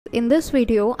in this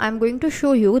video, I'm going to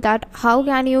show you that how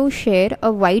can you share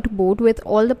a whiteboard with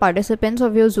all the participants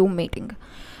of your Zoom meeting.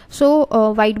 So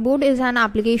whiteboard is an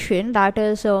application that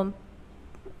is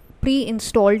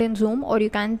pre-installed in Zoom, or you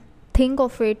can think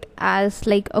of it as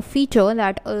like a feature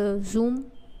that a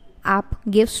Zoom app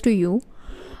gives to you.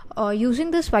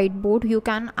 Using this whiteboard, you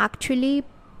can actually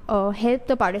help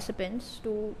the participants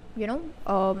to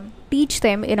teach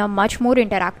them in a much more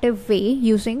interactive way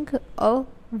using a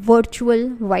virtual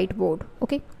whiteboard.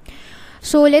 Okay,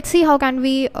 so let's see how can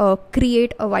we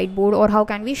create a whiteboard, or how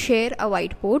can we share a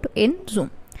whiteboard in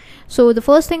Zoom. So the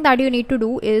first thing that you need to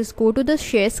do is go to the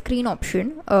share screen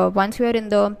option. Once you are in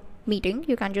the meeting,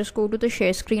 you can just go to the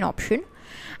share screen option,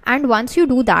 and once you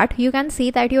do that, you can see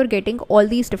that you're getting all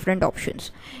these different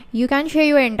options. You can share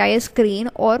your entire screen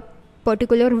or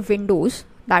particular windows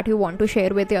that you want to share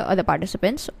with your other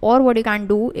participants, or what you can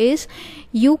do is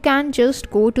you can just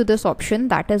go to this option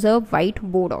that is a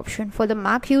whiteboard option. For the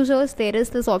Mac users, there is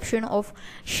this option of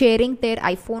sharing their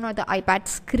iPhone or the iPad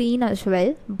screen as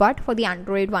well, but for the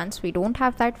Android ones, we don't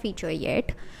have that feature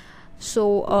yet.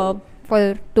 So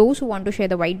for those who want to share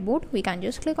the whiteboard, we can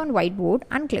just click on whiteboard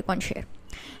and click on share.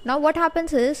 Now what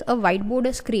happens is a whiteboard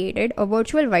is created, a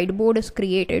virtual whiteboard is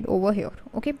created over here.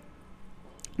 Okay,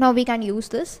 now we can use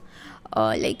this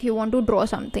like you want to draw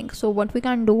something. So what we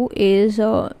can do is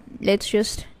let's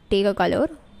just take a color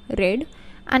red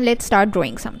and let's start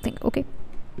drawing something. Okay,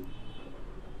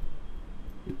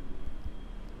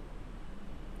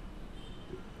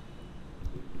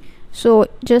 so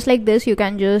just like this, you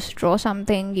can just draw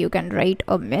something. You can write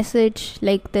a message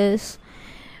like this.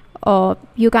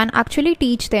 You can actually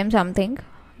teach them something.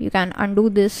 You can undo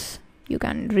this, you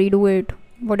can redo it,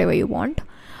 whatever you want.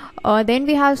 Then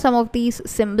we have some of these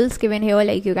symbols given here,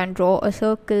 like you can draw a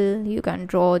circle, you can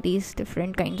draw these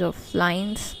different kinds of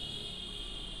lines.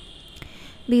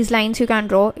 These lines you can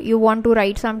draw. You want to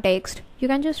write some text, you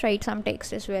can just write some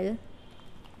text as well,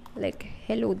 like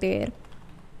hello there.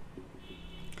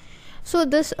 So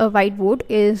this whiteboard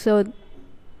is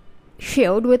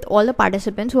shared with all the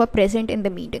participants who are present in the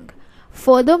meeting.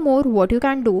 Furthermore, what you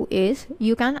can do is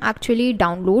you can actually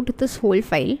download this whole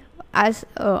file as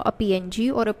a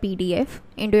PNG or a PDF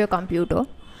into your computer,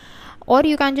 or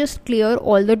you can just clear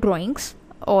all the drawings,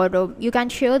 or you can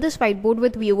share this whiteboard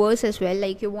with viewers as well,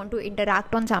 like you want to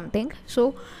interact on something.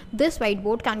 So this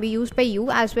whiteboard can be used by you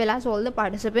as well as all the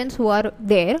participants who are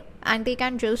there, and they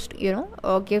can just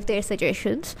give their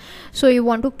suggestions. So you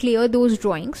want to clear those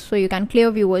drawings, so you can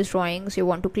clear viewers drawings, you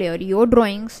want to clear your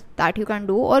drawings, that you can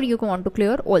do, or you want to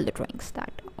clear all the drawings,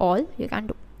 that all you can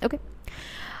do. Okay,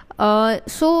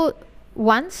 so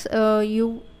once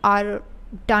you are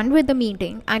done with the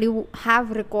meeting and you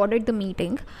have recorded the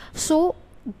meeting, so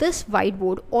this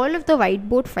whiteboard, all of the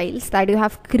whiteboard files that you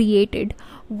have created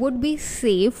would be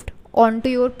saved onto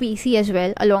your PC as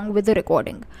well, along with the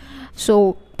recording,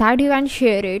 so that you can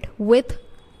share it with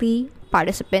the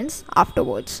participants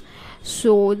afterwards.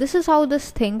 So this is how this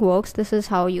thing works. This is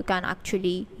how you can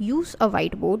actually use a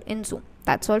whiteboard in Zoom.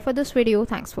 That's all for this video.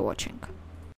 Thanks for watching.